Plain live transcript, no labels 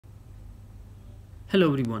Hello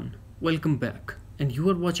everyone, welcome back, and you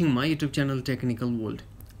are watching my YouTube channel Technical World.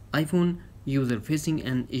 iPhone user facing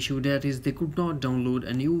an issue, that is they could not download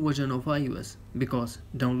a new version of iOS because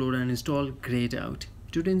download and install grayed out.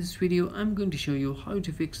 Today in this video I'm going to show you how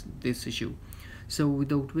to fix this issue. So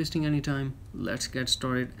without wasting any time, let's get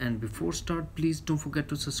started, and before start please don't forget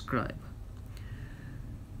to subscribe.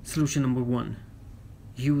 Solution number 1.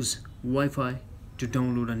 Use Wi-Fi to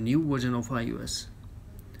download a new version of iOS.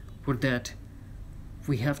 For that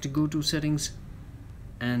we have to go to settings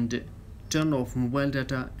and turn off mobile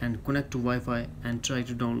data and connect to Wi-Fi and try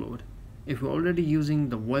to download. If you're already using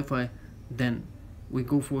the Wi-Fi, then we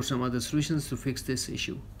go for some other solutions to fix this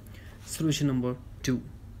issue. Solution number 2.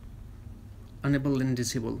 Enable and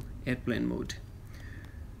disable airplane mode.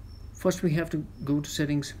 First we have to go to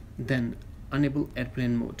settings, then enable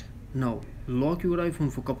airplane mode. Now lock your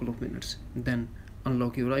iPhone for a couple of minutes, then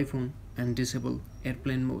unlock your iPhone and disable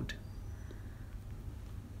airplane mode.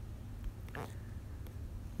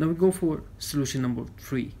 Now we go for solution number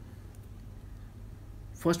 3.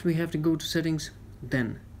 First we have to go to settings,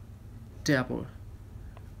 then tap our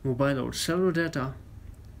mobile or cellular data,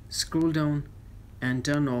 scroll down and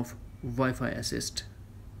turn off Wi-Fi assist.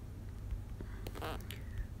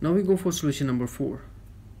 Now we go for solution number 4.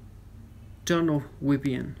 Turn off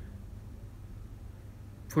VPN.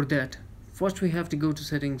 For that, first we have to go to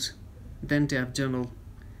settings, then tap general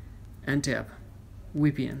and tap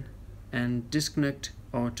VPN and disconnect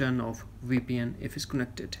or turn off VPN if it's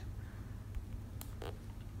connected.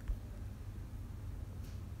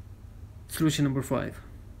 Solution number 5.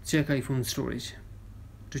 Check iPhone storage.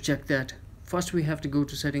 To check that, first we have to go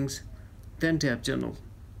to settings, then tap general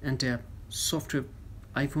and tap software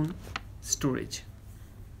iPhone storage.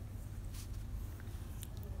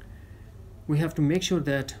 We have to make sure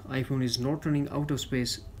that iPhone is not running out of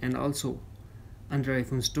space, and also under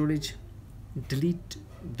iPhone storage delete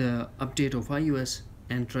the update of iOS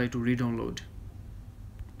and try to re-download.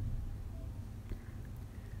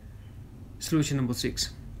 Solution number 6.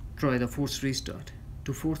 Try the force restart.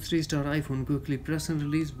 To force restart iPhone, quickly press and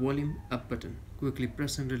release volume up button, quickly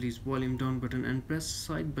press and release volume down button, and press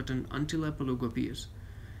side button until Apple logo appears.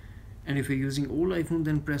 And if you're using old iPhone,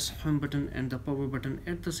 then press home button and the power button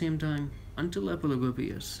at the same time until Apple logo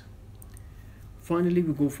appears. Finally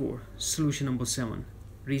we go for solution number 7.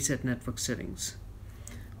 Reset network settings.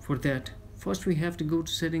 For that, first we have to go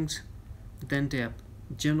to settings, then tap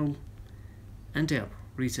general and tap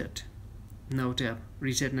reset. Now tap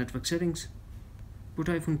reset network settings, put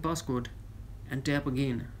iPhone passcode and tap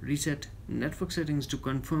again reset network settings to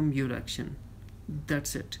confirm your action.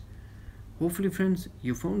 That's it. Hopefully friends,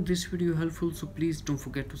 you found this video helpful, so please don't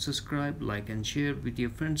forget to subscribe, like and share with your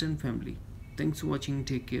friends and family. Thanks for watching.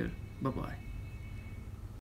 Take care. Bye bye.